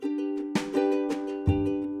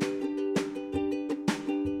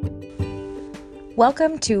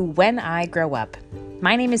Welcome to When I Grow Up.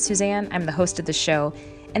 My name is Suzanne, I'm the host of the show,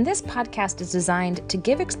 and this podcast is designed to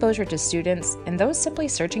give exposure to students and those simply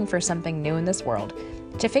searching for something new in this world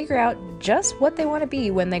to figure out just what they want to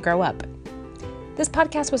be when they grow up. This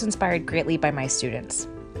podcast was inspired greatly by my students.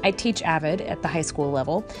 I teach AVID at the high school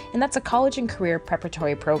level, and that's a college and career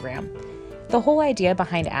preparatory program. The whole idea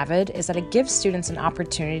behind AVID is that it gives students an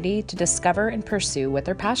opportunity to discover and pursue what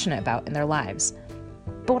they're passionate about in their lives.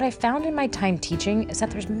 But what I found in my time teaching is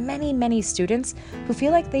that there's many students who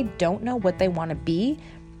feel like they don't know what they want to be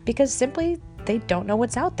because simply they don't know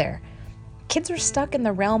what's out there. Kids are stuck in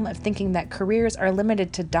the realm of thinking that careers are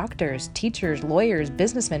limited to doctors, teachers, lawyers,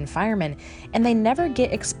 businessmen, firemen, and they never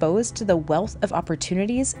get exposed to the wealth of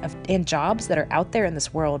opportunities and jobs that are out there in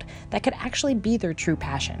this world that could actually be their true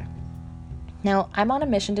passion. Now, I'm on a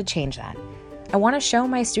mission to change that. I want to show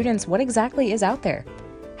my students what exactly is out there.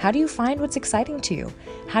 How do you find what's exciting to you?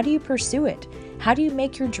 How do you pursue it? How do you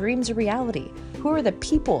make your dreams a reality? Who are the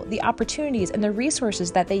people, the opportunities, and the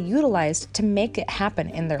resources that they utilized to make it happen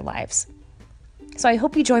in their lives? So I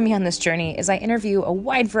hope you join me on this journey as I interview a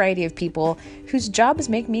wide variety of people whose jobs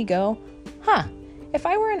make me go, if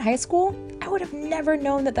I were in high school, I would have never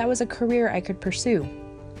known that was a career I could pursue.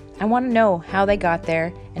 I want to know how they got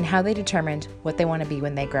there and how they determined what they want to be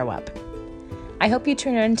when they grow up. I hope you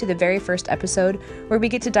tune in to the very first episode where we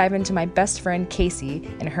get to dive into my best friend Casey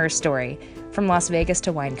and her story from Las Vegas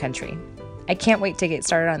to wine country. I can't wait to get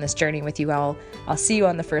started on this journey with you all. I'll see you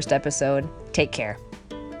on the first episode. Take care.